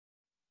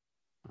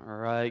All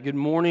right, good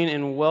morning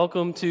and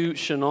welcome to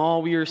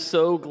Chenal. We are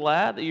so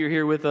glad that you're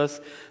here with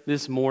us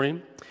this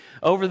morning.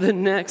 Over the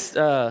next,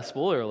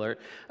 spoiler alert,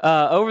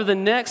 over the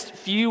next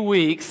few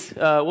weeks,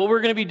 what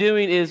we're going to be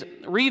doing is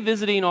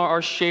revisiting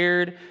our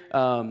shared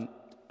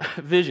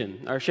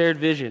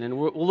vision, and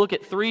we'll look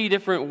at three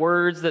different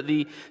words that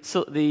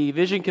the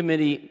Vision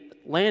Committee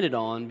landed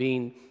on,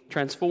 being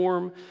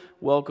transform,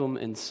 welcome,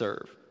 and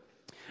serve.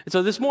 And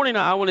so this morning,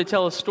 I want to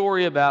tell a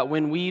story about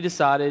when we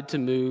decided to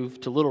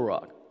move to Little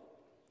Rock.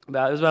 It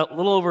was about a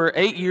little over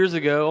 8 years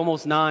ago,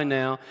 almost 9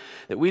 now,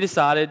 that we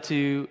decided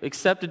to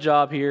accept a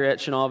job here at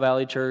Chenal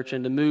Valley Church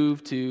and to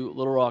move to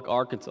Little Rock,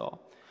 Arkansas.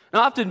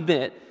 Now, I have to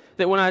admit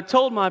that when I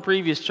told my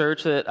previous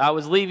church that I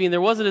was leaving,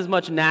 there wasn't as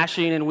much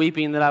gnashing and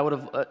weeping that I would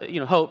have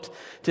hoped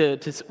to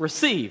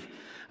receive.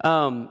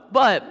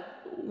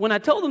 But when I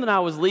told them that I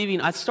was leaving,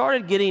 I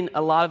started getting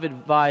a lot of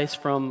advice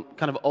from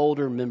kind of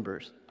older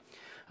members.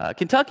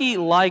 Kentucky,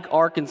 like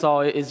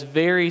Arkansas, is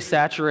very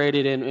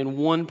saturated in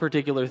one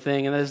particular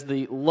thing, and that is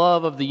the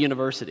love of the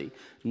university.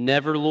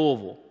 Never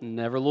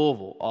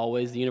Louisville,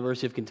 always the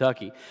University of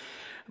Kentucky.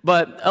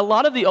 But a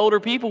lot of the older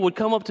people would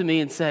come up to me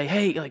and say,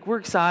 hey, we're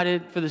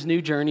excited for this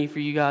new journey for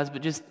you guys,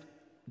 but just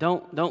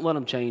don't let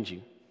them change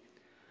you.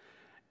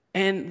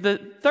 And the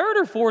third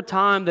or fourth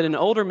time that an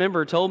older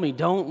member told me,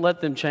 don't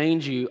let them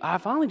change you, I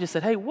finally just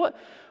said, hey, what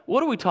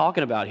are we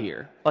talking about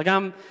here?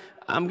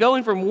 I'm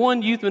going from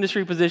one youth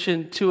ministry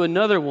position to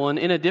another one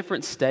in a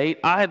different state.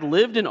 I had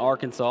lived in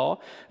Arkansas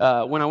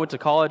when I went to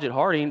college at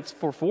Harding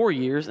for 4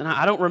 years, and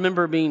I don't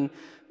remember being,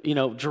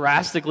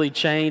 drastically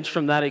changed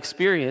from that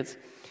experience.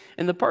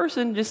 And the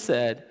person just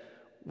said,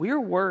 we're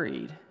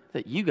worried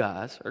that you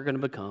guys are going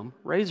to become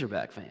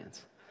Razorback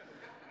fans.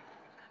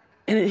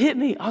 And it hit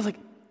me. I was like,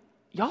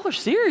 y'all are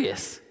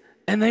serious.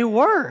 And they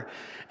were.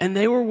 And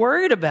they were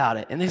worried about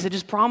it. And they said,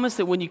 just promise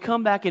that when you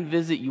come back and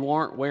visit, you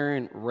aren't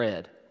wearing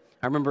red.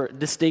 I remember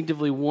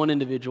distinctively one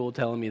individual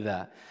telling me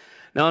that.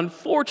 Now,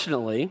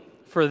 unfortunately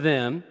for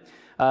them,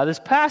 this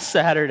past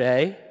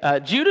Saturday,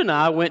 Judah and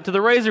I went to the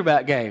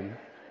Razorback game.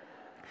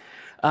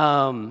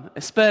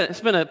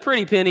 Spent a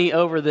pretty penny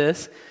over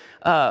this,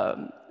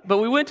 but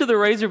we went to the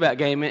Razorback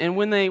game, and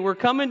when they were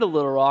coming to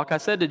Little Rock, I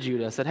said to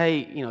Judah, I said,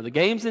 hey, the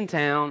game's in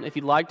town. If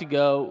you'd like to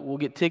go, we'll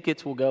get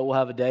tickets, we'll go, we'll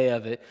have a day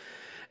of it.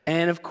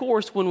 And of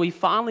course, when we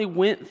finally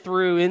went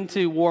through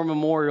into War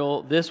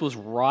Memorial, this was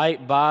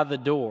right by the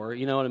door,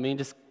 you know what I mean,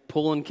 just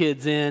pulling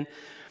kids in.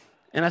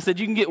 And I said,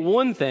 you can get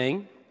one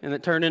thing, and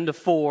it turned into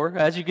 4.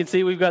 As you can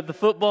see, we've got the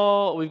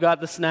football, we've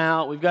got the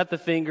snout, we've got the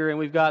finger, and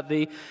we've got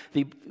the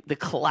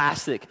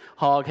classic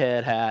hog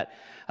head hat.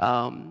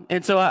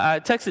 And so I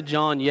texted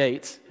John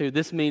Yates, who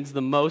this means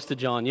the most to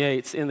John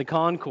Yates, in the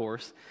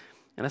concourse.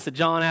 And I said,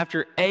 John,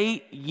 after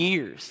 8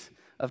 years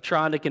of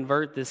trying to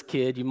convert this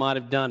kid, you might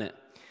have done it.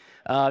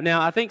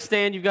 Now, I think,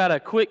 Stan, you've got a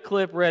quick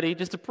clip ready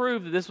just to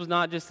prove that this was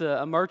not just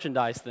a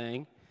merchandise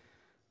thing.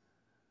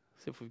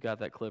 Let's see if we've got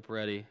that clip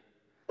ready.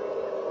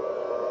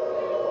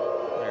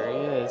 There he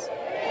is.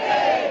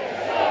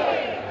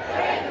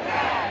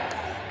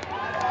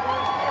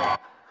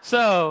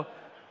 So,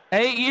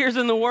 8 years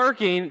in the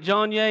working,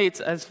 John Yates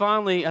has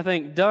finally, I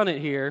think, done it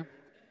here.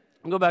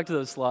 I'll go back to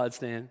those slides,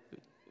 Stan.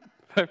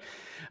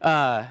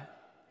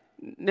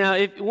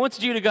 Now, once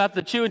Judah got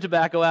the chewing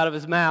tobacco out of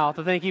his mouth,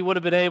 I think he would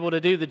have been able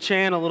to do the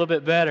chant a little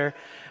bit better,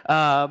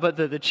 but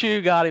the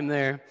chew got him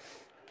there.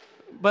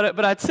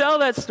 But I tell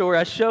that story,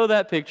 I show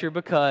that picture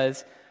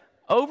because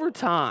over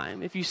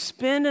time, if you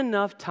spend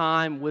enough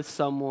time with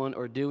someone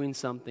or doing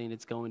something,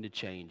 it's going to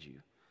change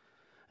you.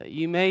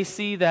 You may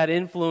see that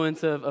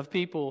influence of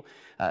people.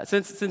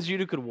 Since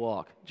Judah could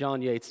walk,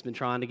 John Yates has been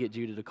trying to get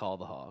Judah to call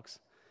the Hogs.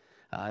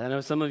 I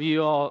know some of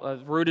you all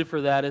have rooted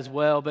for that as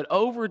well, but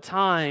over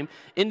time,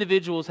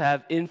 individuals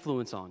have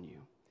influence on you.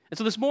 And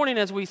so this morning,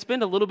 as we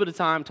spend a little bit of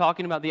time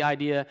talking about the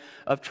idea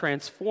of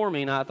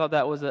transforming, I thought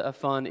that was a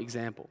fun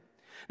example.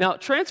 Now,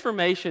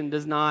 transformation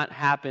does not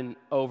happen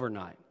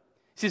overnight.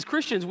 See, as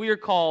Christians, we are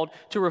called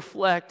to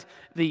reflect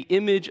the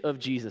image of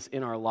Jesus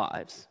in our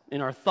lives,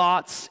 in our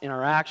thoughts, in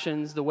our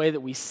actions, the way that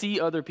we see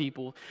other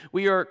people.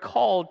 We are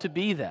called to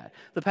be that.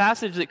 The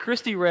passage that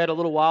Christy read a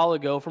little while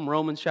ago from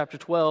Romans chapter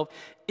 12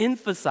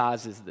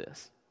 emphasizes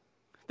this,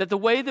 that the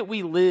way that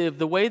we live,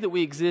 the way that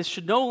we exist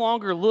should no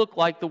longer look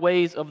like the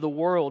ways of the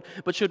world,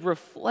 but should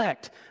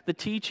reflect the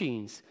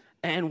teachings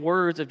and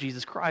words of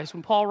Jesus Christ.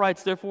 When Paul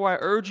writes, therefore I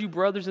urge you,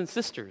 brothers and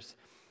sisters,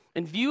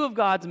 in view of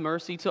God's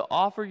mercy, to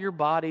offer your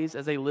bodies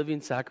as a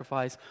living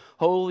sacrifice,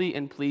 holy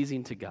and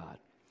pleasing to God.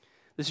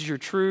 This is your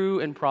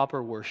true and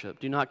proper worship.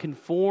 Do not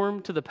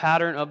conform to the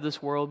pattern of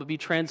this world, but be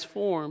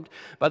transformed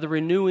by the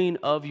renewing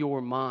of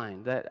your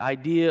mind. That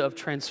idea of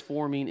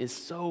transforming is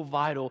so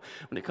vital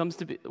when it comes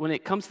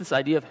to this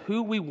idea of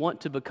who we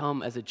want to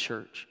become as a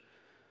church.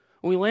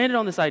 When we landed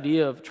on this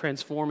idea of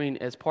transforming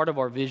as part of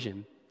our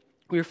vision,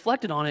 we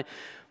reflected on it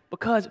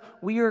because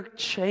we are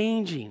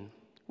changing.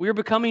 We are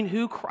becoming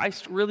who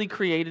Christ really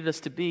created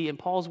us to be, and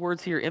Paul's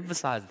words here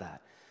emphasize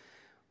that.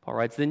 Paul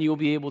writes, then you will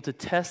be able to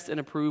test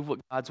and approve what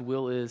God's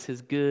will is,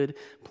 his good,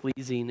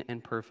 pleasing,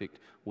 and perfect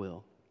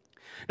will.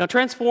 Now,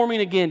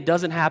 transforming, again,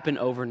 doesn't happen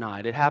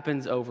overnight. It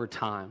happens over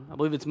time. I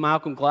believe it's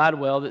Malcolm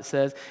Gladwell that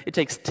says it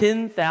takes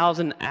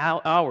 10,000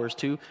 hours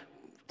to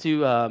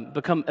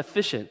become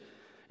efficient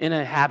in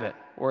a habit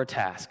or a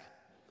task.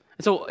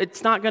 And so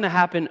it's not going to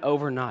happen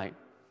overnight.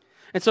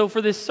 And so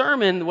for this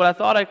sermon, what I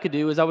thought I could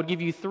do is I would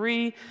give you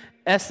 3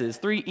 S's,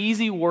 3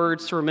 easy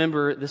words to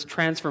remember this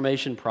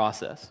transformation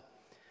process.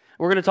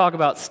 We're going to talk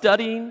about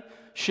studying,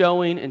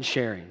 showing, and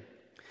sharing.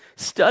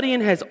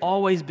 Studying has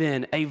always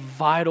been a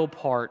vital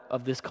part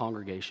of this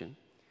congregation.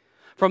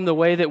 From the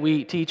way that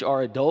we teach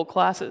our adult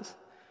classes,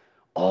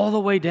 all the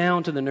way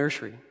down to the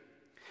nursery.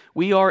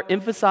 We are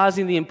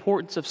emphasizing the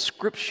importance of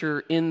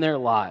Scripture in their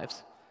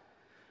lives.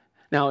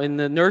 Now, in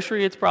the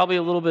nursery, it's probably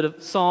a little bit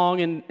of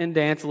song and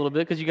dance a little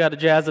bit because you got to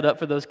jazz it up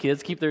for those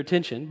kids, keep their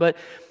attention. But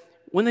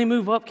when they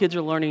move up, kids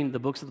are learning the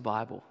books of the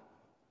Bible,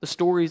 the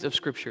stories of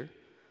Scripture.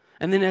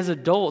 And then as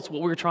adults,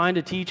 what we're trying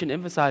to teach and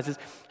emphasize is,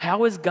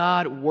 how is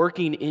God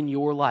working in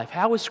your life?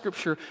 How is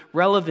Scripture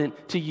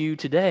relevant to you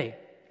today?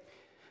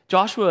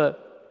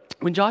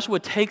 When Joshua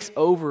takes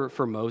over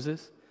for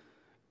Moses,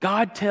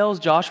 God tells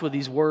Joshua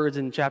these words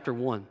in chapter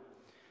 1.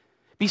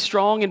 Be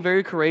strong and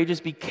very courageous.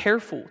 Be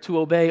careful to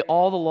obey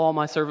all the law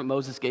my servant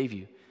Moses gave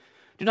you.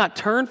 Do not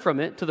turn from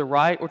it to the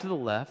right or to the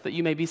left, that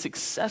you may be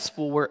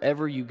successful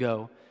wherever you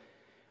go.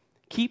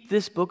 Keep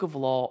this book of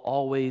law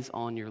always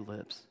on your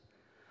lips.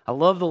 I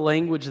love the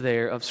language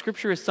there of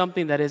Scripture is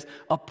something that is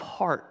a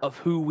part of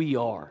who we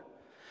are.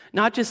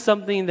 Not just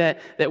something that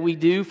we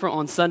do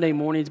on Sunday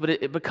mornings, but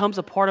it becomes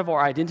a part of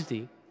our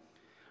identity.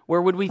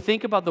 Where when we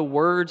think about the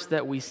words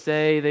that we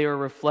say, they are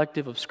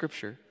reflective of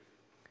Scripture.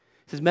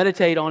 It says,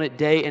 meditate on it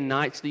day and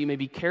night so that you may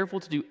be careful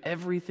to do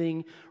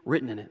everything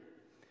written in it.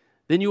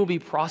 Then you will be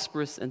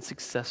prosperous and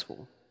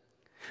successful.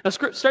 Now,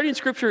 studying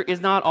Scripture is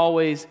not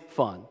always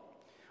fun.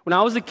 When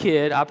I was a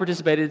kid, I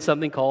participated in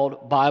something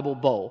called Bible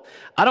Bowl.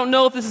 I don't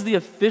know if this is the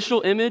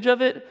official image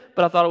of it,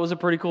 but I thought it was a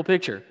pretty cool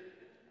picture.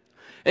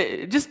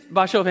 Just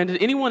by show of hands,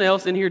 did anyone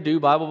else in here do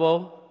Bible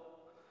Bowl?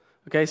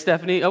 Okay,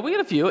 Stephanie. Oh, we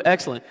got a few.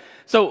 Excellent.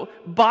 So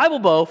Bible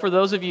Bowl, for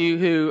those of you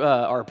who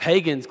are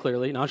pagans,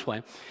 clearly. No, I'm just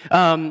playing.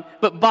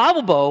 But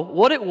Bible Bowl,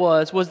 what it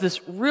was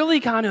this really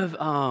kind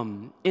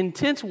of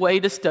intense way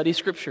to study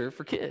Scripture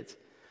for kids.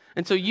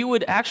 And so you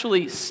would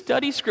actually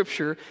study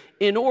Scripture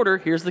in order,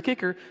 here's the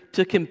kicker,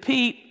 to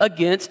compete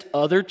against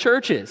other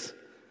churches.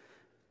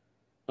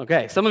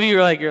 Okay, some of you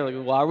are like,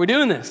 why are we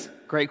doing this?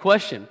 Great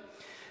question.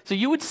 So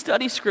you would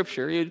study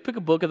Scripture, you'd pick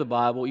a book of the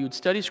Bible, you would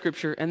study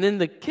Scripture, and then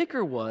the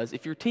kicker was,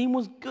 if your team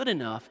was good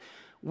enough,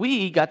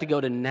 we got to go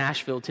to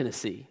Nashville,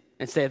 Tennessee,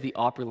 and stay at the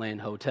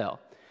Opryland Hotel.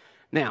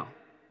 Now,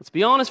 let's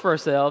be honest for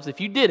ourselves, if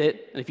you did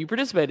it, and if you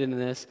participated in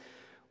this,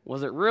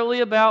 was it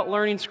really about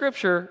learning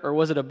Scripture, or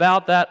was it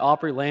about that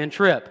Opryland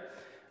trip?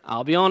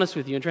 I'll be honest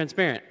with you and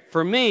transparent.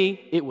 For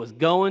me, it was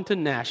going to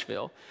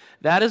Nashville.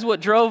 That is what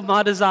drove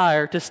my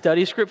desire to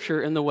study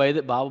Scripture in the way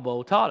that Bible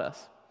Bowl taught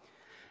us.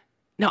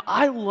 Now,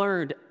 I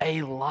learned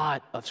a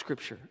lot of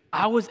Scripture.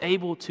 I was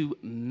able to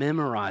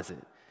memorize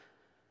it.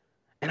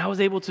 And I was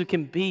able to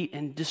compete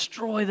and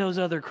destroy those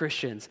other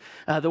Christians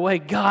the way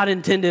God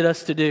intended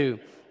us to do.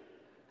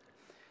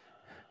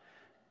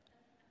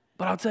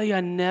 But I'll tell you,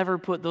 I never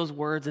put those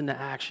words into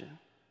action.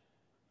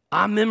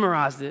 I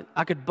memorized it.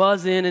 I could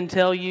buzz in and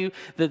tell you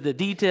the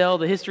detail,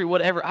 the history,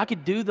 whatever. I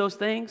could do those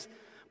things,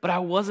 but I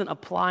wasn't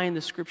applying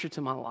the Scripture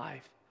to my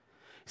life.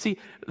 See,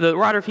 the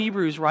writer of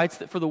Hebrews writes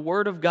that for the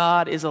Word of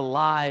God is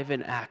alive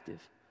and active.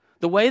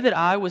 The way that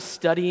I was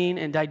studying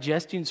and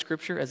digesting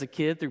Scripture as a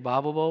kid through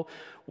Bible Bowl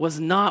was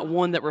not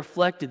one that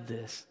reflected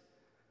this.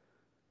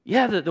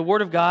 Yeah, the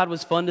Word of God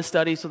was fun to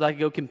study so that I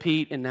could go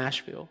compete in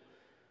Nashville.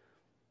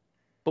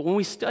 But when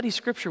we study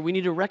Scripture, we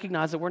need to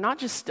recognize that we're not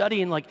just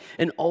studying like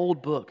an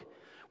old book.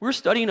 We're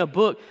studying a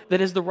book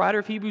that, as the writer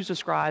of Hebrews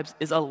describes,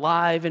 is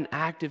alive and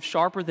active,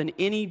 sharper than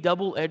any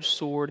double-edged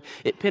sword.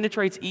 It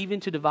penetrates even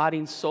to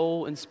dividing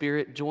soul and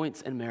spirit,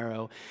 joints and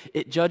marrow.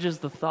 It judges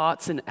the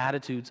thoughts and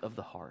attitudes of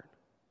the heart.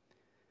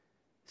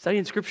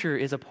 Studying Scripture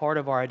is a part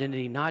of our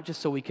identity, not just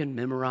so we can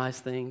memorize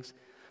things,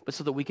 but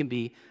so that we can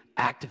be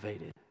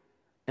activated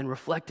and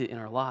reflect it in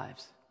our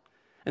lives.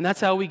 And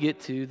that's how we get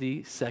to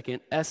the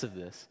second S of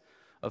this,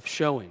 of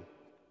showing.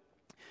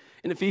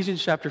 In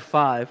Ephesians chapter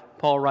 5,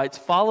 Paul writes,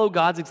 "Follow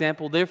God's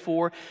example,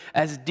 therefore,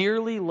 as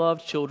dearly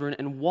loved children,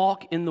 and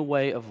walk in the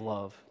way of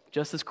love,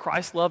 just as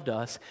Christ loved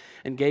us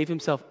and gave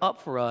himself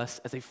up for us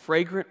as a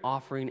fragrant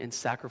offering and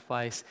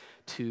sacrifice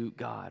to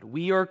God."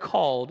 We are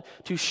called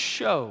to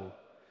show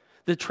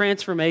the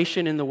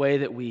transformation in the way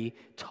that we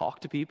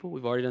talk to people.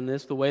 We've already done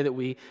this. The way that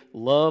we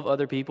love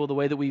other people, the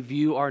way that we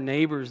view our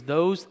neighbors.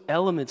 Those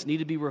elements need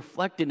to be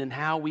reflected in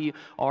how we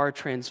are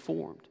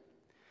transformed.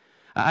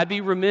 I'd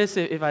be remiss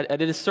if I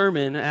did a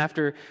sermon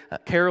after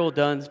Carol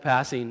Dunn's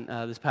passing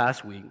this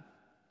past week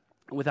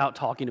without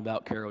talking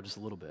about Carol just a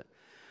little bit.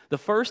 The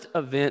first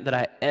event that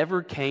I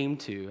ever came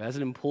to as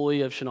an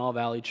employee of Chenal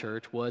Valley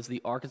Church was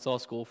the Arkansas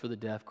School for the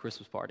Deaf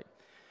Christmas party.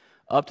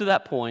 Up to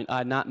that point, I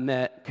had not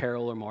met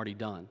Carol or Marty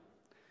Dunn.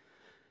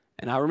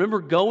 And I remember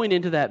going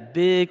into that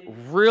big,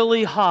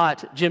 really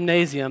hot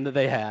gymnasium that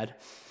they had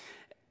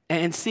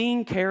and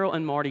seeing Carol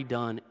and Marty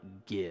Dunn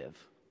give.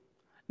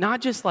 Not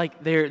just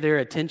like their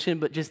attention,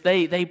 but just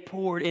they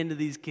poured into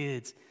these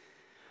kids.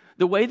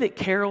 The way that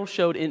Carol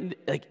showed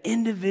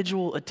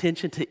individual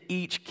attention to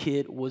each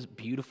kid was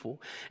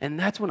beautiful. And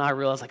that's when I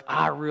realized,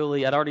 I'd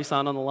already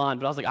signed on the line,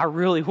 but I was like, I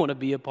really want to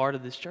be a part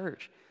of this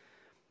church.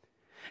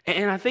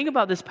 And I think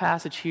about this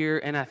passage here,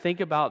 and I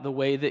think about the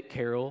way that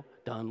Carol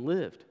Dunn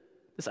lived.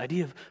 This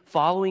idea of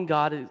following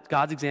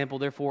God's example,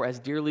 therefore, as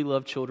dearly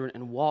loved children,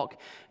 and walk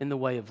in the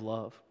way of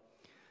love.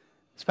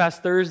 This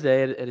past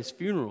Thursday at his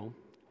funeral,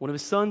 one of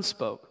his sons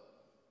spoke.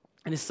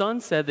 And his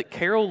son said that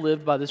Carol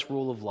lived by this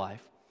rule of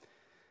life.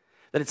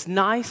 That it's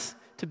nice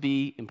to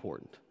be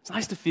important. It's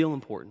nice to feel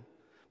important.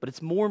 But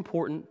it's more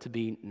important to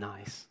be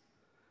nice.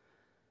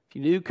 If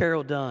you knew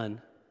Carol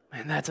Dunn,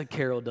 man, that's a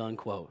Carol Dunn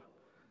quote.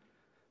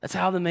 That's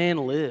how the man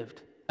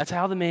lived. That's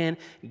how the man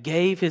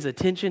gave his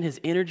attention, his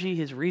energy,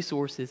 his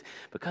resources,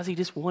 because he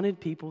just wanted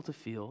people to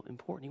feel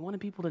important. He wanted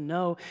people to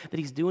know that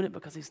he's doing it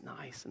because he's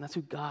nice, and that's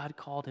who God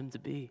called him to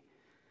be.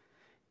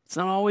 It's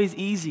not always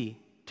easy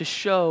to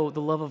show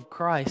the love of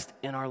Christ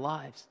in our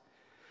lives.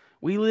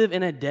 We live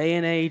in a day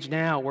and age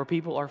now where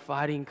people are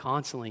fighting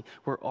constantly.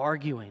 We're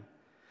arguing.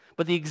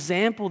 But the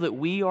example that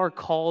we are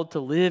called to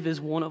live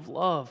is one of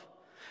love,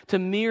 to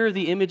mirror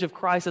the image of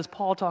Christ, as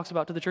Paul talks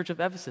about to the church of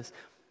Ephesus.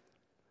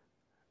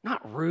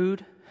 Not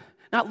rude,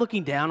 not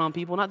looking down on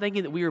people, not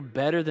thinking that we are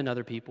better than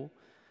other people,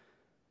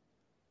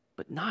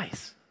 but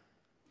nice.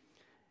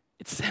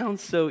 It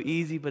sounds so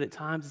easy, but at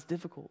times it's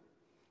difficult.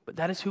 But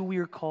that is who we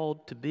are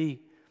called to be.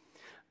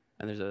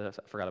 And I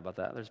forgot about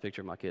that. There's a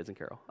picture of my kids and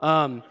Carol.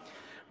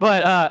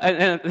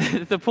 But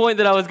the point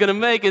that I was going to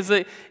make is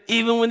that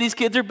even when these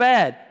kids are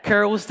bad,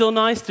 Carol was still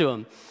nice to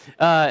them.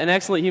 An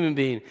excellent human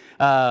being.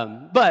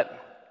 But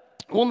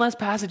one last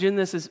passage in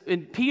this is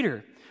in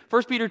Peter.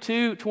 1 Peter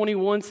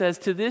 2:21 says,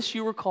 "To this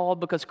you were called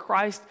because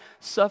Christ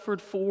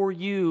suffered for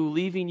you,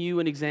 leaving you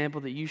an example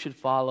that you should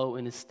follow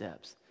in his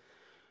steps."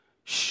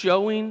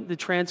 Showing the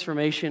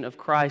transformation of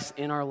Christ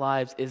in our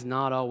lives is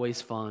not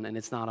always fun, and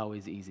it's not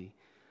always easy.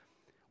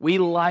 We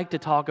like to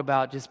talk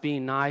about just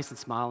being nice and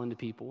smiling to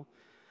people.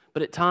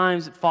 But at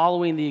times,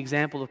 following the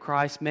example of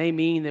Christ may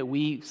mean that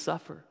we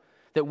suffer,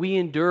 that we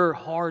endure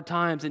hard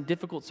times and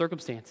difficult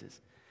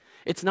circumstances.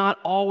 It's not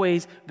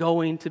always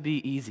going to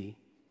be easy.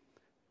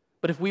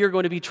 But if we are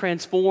going to be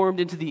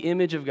transformed into the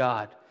image of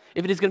God,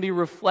 if it is going to be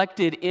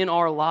reflected in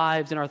our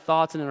lives, in our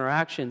thoughts and in our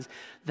actions,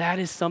 that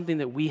is something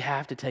that we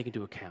have to take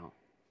into account.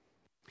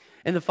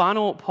 And the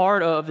final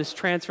part of this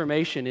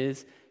transformation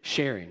is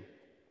sharing.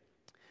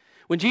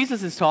 When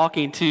Jesus is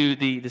talking to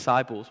the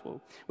disciples,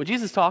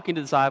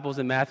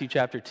 in Matthew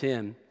chapter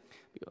 10,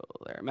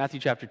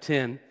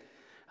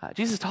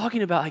 Jesus is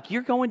talking about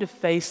you're going to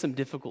face some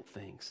difficult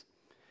things.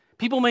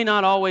 People may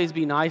not always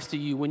be nice to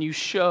you when you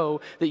show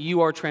that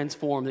you are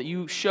transformed, that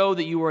you show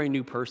that you are a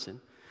new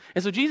person.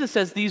 And so Jesus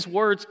says these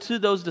words to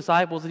those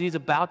disciples that he's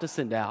about to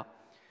send out.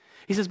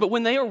 He says, "But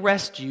when they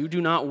arrest you,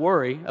 do not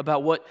worry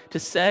about what to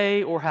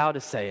say or how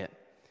to say it.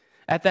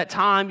 At that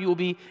time, you will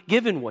be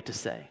given what to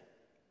say.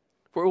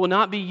 For it will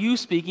not be you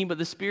speaking, but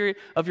the Spirit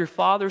of your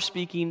Father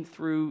speaking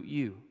through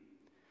you."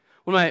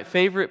 One of my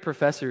favorite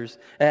professors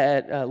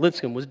at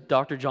Lipscomb was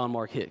Dr. John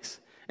Mark Hicks.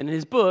 And in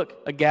his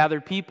book, A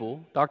Gathered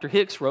People, Dr.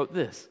 Hicks wrote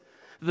this: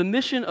 "The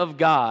mission of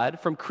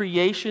God from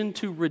creation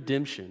to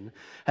redemption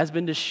has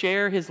been to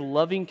share his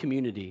loving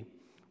community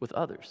with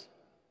others."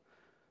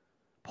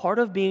 Part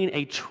of being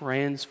a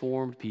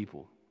transformed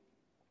people,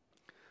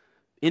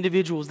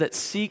 individuals that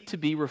seek to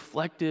be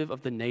reflective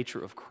of the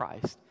nature of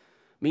Christ,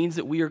 means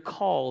that we are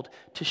called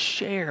to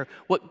share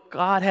what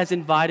God has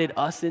invited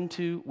us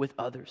into with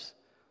others.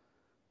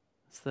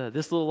 It's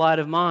this little light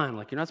of mine.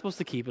 You're not supposed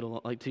to keep it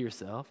to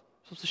yourself.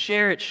 You're supposed to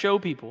share it, show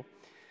people.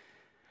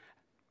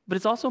 But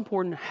it's also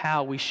important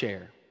how we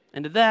share.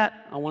 And to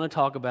that, I want to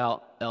talk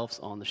about elves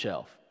on the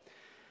shelf.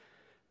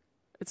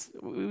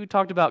 We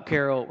talked about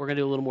Carol. We're going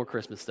to do a little more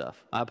Christmas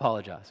stuff. I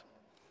apologize.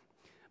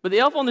 But the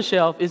elf on the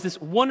shelf is this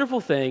wonderful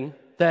thing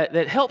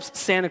that helps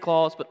Santa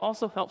Claus, but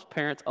also helps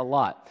parents a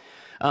lot.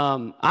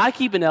 I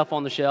keep an elf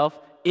on the shelf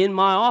in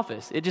my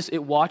office.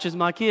 It watches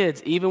my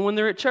kids, even when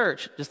they're at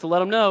church, just to let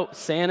them know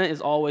Santa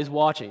is always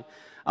watching.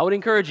 I would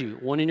encourage you,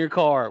 one in your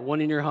car, one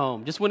in your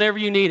home, just whenever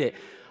you need it.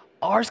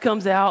 Ours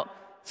comes out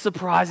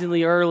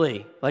surprisingly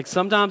early.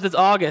 Sometimes it's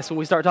August when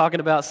we start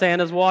talking about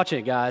Santa's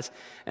watching, guys,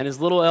 and his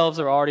little elves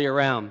are already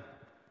around.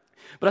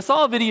 But I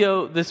saw a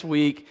video this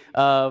week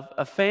of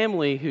a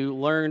family who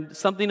learned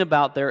something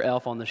about their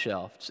elf on the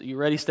shelf. So you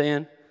ready,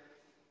 Stan?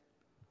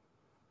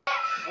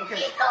 Okay.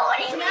 She's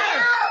holding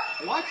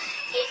it. What?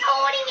 She's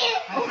holding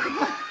it. Oh, come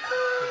on.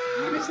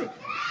 Let me see.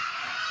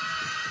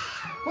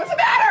 What's the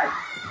matter?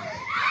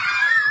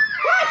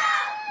 What?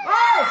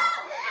 Oh!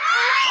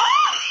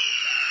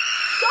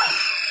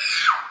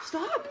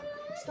 Stop!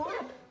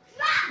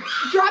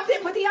 Drop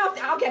it. Put the elf.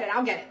 I'll get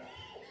it.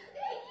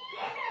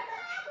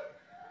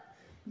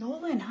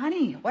 Nolan,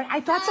 honey, what? I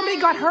thought somebody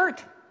got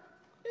hurt.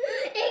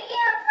 I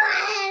can't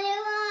find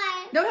anymore.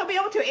 No, he'll be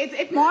able to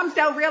if moms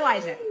don't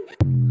realize it.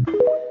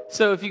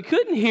 So if you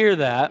couldn't hear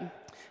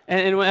that,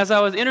 and as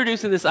I was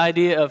introducing this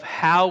idea of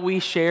how we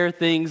share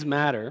things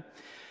matter,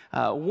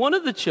 one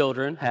of the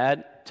children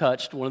had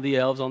touched one of the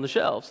elves on the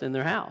shelves in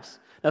their house.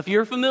 Now, if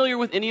you're familiar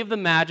with any of the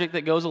magic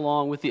that goes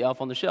along with the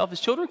elf on the shelf, his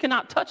children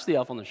cannot touch the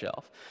elf on the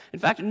shelf. In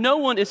fact, no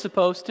one is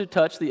supposed to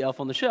touch the elf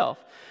on the shelf,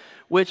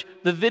 which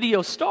the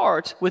video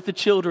starts with the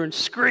children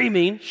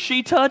screaming,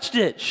 "She touched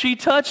it! She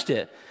touched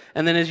it!"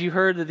 And then as you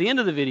heard at the end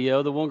of the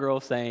video, the one girl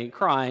saying,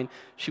 crying,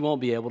 she won't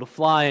be able to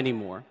fly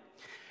anymore.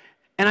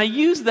 And I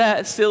used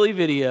that silly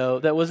video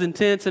that was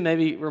intense and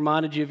maybe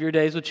reminded you of your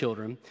days with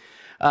children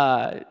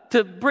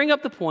to bring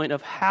up the point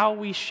of how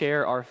we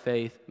share our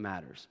faith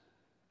matters.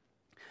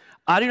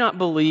 I do not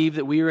believe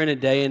that we are in a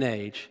day and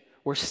age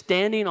where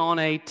standing on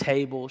a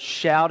table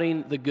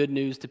shouting the good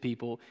news to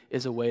people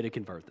is a way to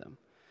convert them.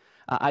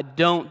 I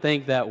don't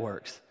think that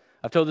works.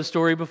 I've told the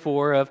story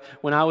before of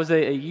when I was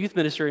a youth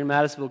minister in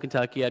Madisonville,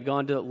 Kentucky. I'd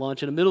gone to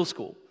lunch in a middle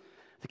school.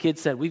 The kid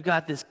said, "We've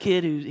got this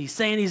kid he's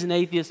saying he's an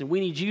atheist and we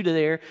need you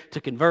there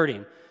to convert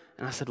him."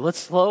 And I said, "Let's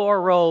slow our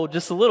roll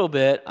just a little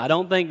bit. I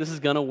don't think this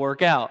is going to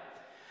work out."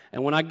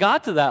 And when I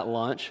got to that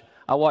lunch,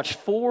 I watched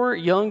 4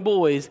 young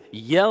boys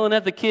yelling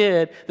at the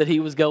kid that he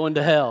was going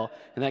to hell.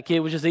 And that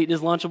kid was just eating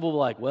his Lunchable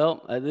like,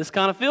 well, this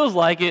kind of feels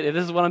like it if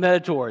this is what I'm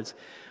headed towards.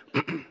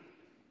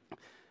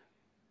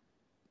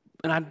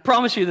 And I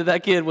promise you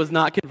that kid was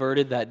not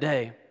converted that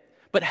day.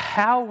 But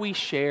how we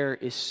share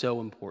is so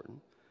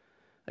important.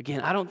 Again,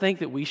 I don't think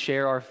that we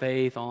share our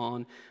faith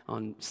on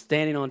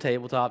standing on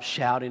tabletops,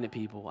 shouting at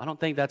people. I don't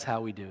think that's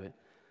how we do it.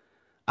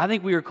 I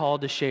think we are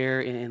called to share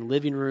in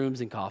living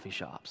rooms and coffee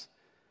shops,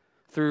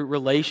 through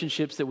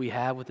relationships that we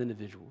have with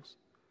individuals.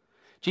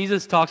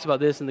 Jesus talks about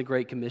this in the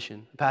Great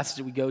Commission, a passage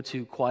that we go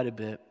to quite a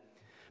bit.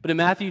 But in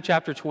Matthew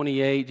chapter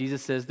 28,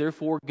 Jesus says,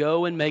 "Therefore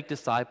go and make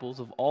disciples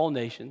of all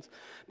nations,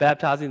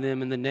 baptizing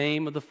them in the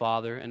name of the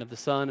Father and of the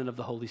Son and of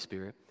the Holy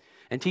Spirit,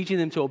 and teaching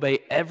them to obey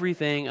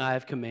everything I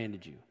have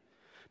commanded you."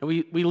 Now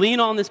we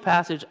lean on this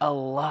passage a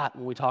lot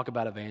when we talk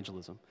about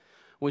evangelism,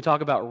 when we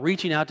talk about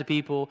reaching out to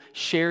people,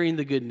 sharing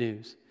the good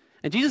news.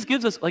 And Jesus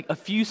gives us like a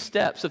few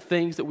steps of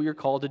things that we are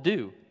called to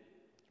do.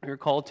 We're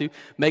called to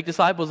make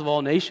disciples of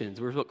all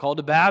nations. We're called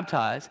to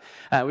baptize.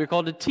 We're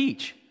called to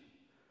teach.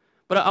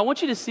 But I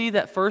want you to see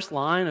that first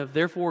line of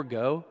 "therefore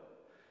go."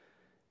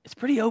 It's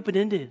pretty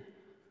open-ended.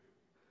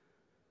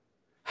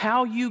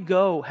 How you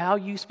go, how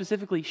you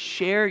specifically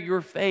share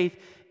your faith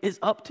is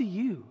up to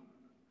you.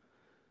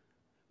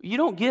 You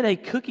don't get a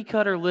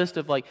cookie-cutter list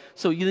of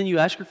then you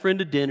ask your friend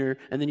to dinner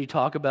and then you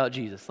talk about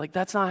Jesus.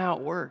 That's not how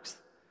it works.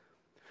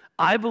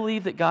 I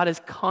believe that God is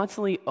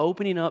constantly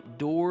opening up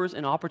doors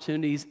and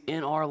opportunities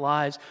in our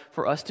lives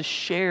for us to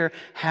share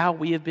how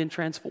we have been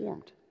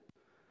transformed.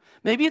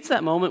 Maybe it's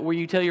that moment where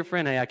you tell your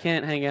friend, "Hey, I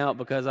can't hang out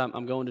because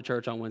I'm going to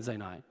church on Wednesday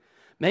night."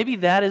 Maybe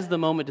that is the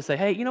moment to say,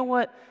 "Hey, you know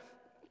what?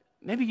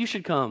 Maybe you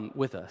should come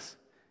with us."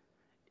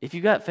 If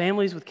you've got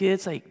families with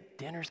kids, say,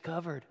 "Dinner's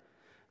covered."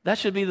 That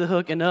should be the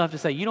hook enough to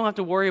say, you don't have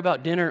to worry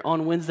about dinner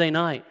on Wednesday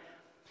night.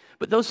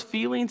 But those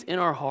feelings in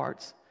our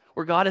hearts,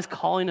 where God is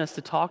calling us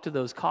to talk to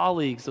those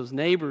colleagues, those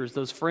neighbors,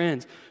 those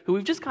friends, who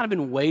we've just kind of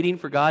been waiting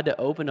for God to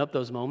open up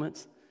those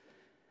moments.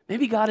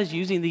 Maybe God is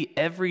using the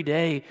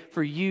everyday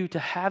for you to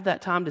have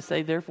that time to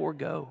say, "Therefore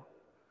go."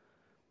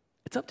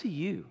 It's up to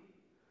you.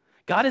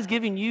 God is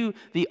giving you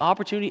the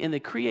opportunity and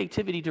the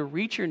creativity to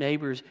reach your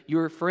neighbors,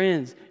 your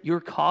friends, your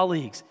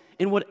colleagues,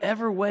 in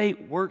whatever way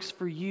works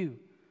for you.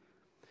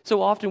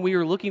 So often we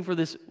are looking for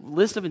this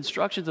list of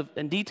instructions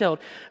and detailed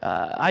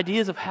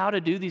ideas of how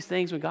to do these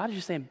things when God is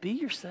just saying, be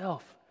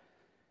yourself.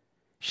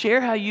 Share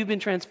how you've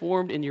been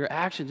transformed in your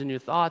actions and your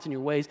thoughts and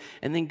your ways,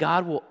 and then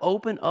God will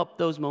open up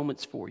those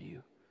moments for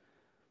you.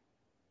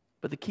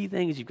 But the key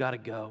thing is you've got to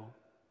go.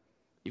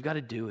 You've got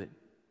to do it.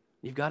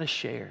 You've got to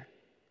share.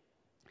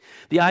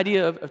 The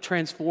idea of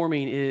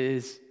transforming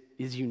is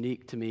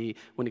unique to me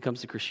when it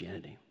comes to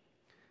Christianity.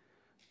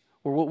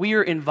 Or what we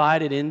are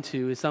invited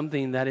into is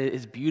something that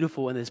is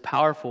beautiful and is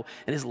powerful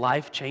and is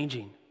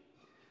life-changing.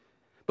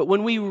 But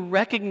when we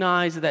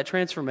recognize that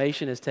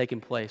transformation has taken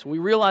place, when we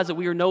realize that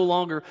we are no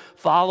longer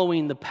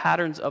following the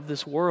patterns of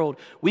this world,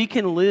 we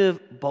can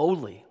live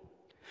boldly.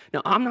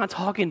 Now, I'm not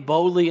talking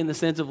boldly in the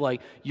sense of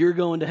you're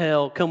going to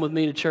hell, come with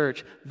me to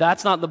church.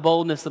 That's not the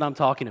boldness that I'm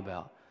talking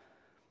about.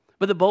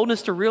 But the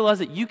boldness to realize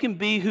that you can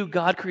be who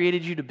God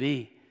created you to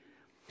be.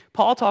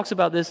 Paul talks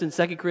about this in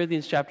 2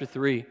 Corinthians chapter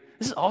 3.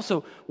 This is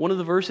also one of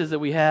the verses that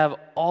we have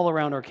all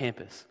around our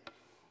campus,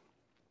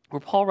 where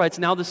Paul writes,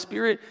 now the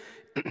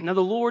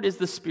Lord is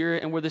the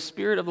Spirit, and where the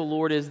Spirit of the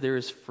Lord is, there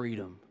is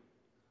freedom.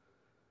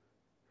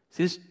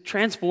 See, this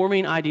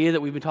transforming idea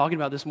that we've been talking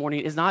about this morning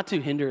is not to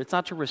hinder, it's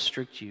not to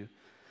restrict you,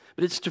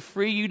 but it's to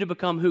free you to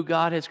become who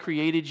God has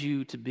created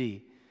you to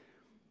be.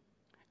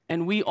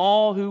 And we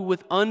all who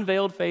with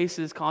unveiled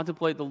faces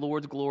contemplate the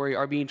Lord's glory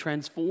are being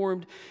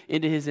transformed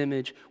into His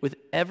image with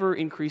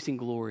ever-increasing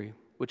glory,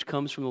 which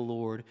comes from the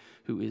Lord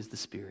who is the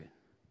Spirit.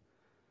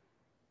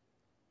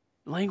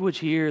 The language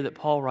here that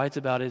Paul writes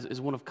about is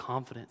one of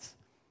confidence.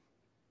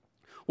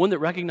 One that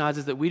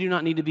recognizes that we do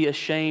not need to be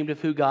ashamed of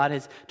who God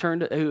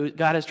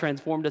has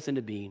transformed us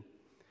into being.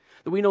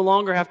 That we no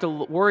longer have to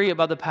worry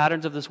about the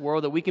patterns of this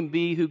world, that we can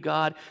be who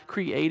God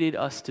created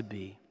us to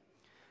be.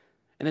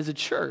 And as a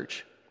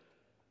church,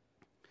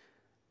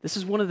 this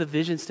is one of the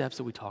vision steps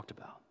that we talked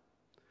about.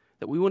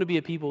 That we want to be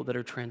a people that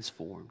are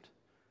transformed.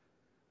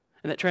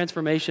 And that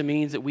transformation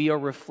means that we are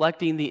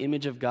reflecting the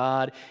image of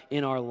God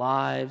in our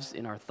lives,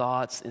 in our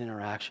thoughts, and in our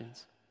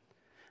actions.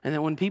 And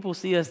that when people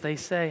see us, they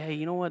say, hey,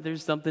 you know what?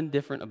 There's something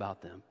different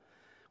about them.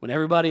 When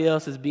everybody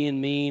else is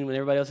being mean, when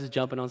everybody else is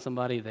jumping on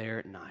somebody,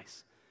 they're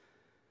nice.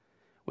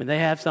 When they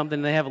have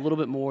something, they have a little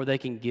bit more they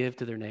can give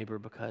to their neighbor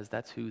because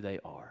that's who they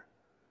are.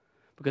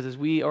 Because as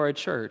we are a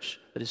church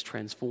that is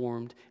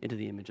transformed into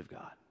the image of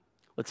God.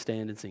 Let's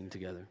stand and sing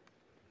together.